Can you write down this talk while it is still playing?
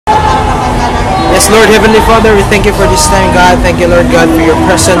Yes, Lord, Heavenly Father, we thank you for this time, God. Thank you, Lord God, for your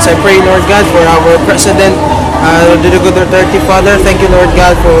presence. I pray, Lord God, for our President, Rodrigo Duterte, Father. Thank you, Lord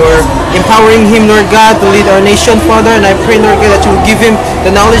God, for empowering him, Lord God, to lead our nation, Father. And I pray, Lord God, that you will give him the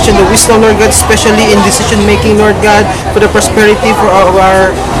knowledge and the wisdom, Lord God, especially in decision-making, Lord God, for the prosperity for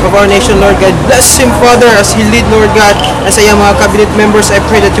our nation, Lord God. Bless him, Father, as he lead, Lord God. As sa iyang mga cabinet members, I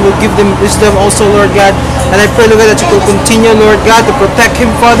pray that you will give them wisdom also, Lord God. And I pray, Lord God, that you will continue, Lord God, to protect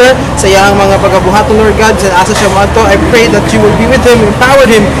him, Father, sa iyang mga pagkabuhaton, Lord God, sa asa siya maato. I pray that you will be with him, empower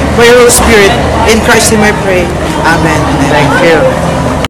him by your Holy Spirit. In Christ's name I pray. Amen. Thank you.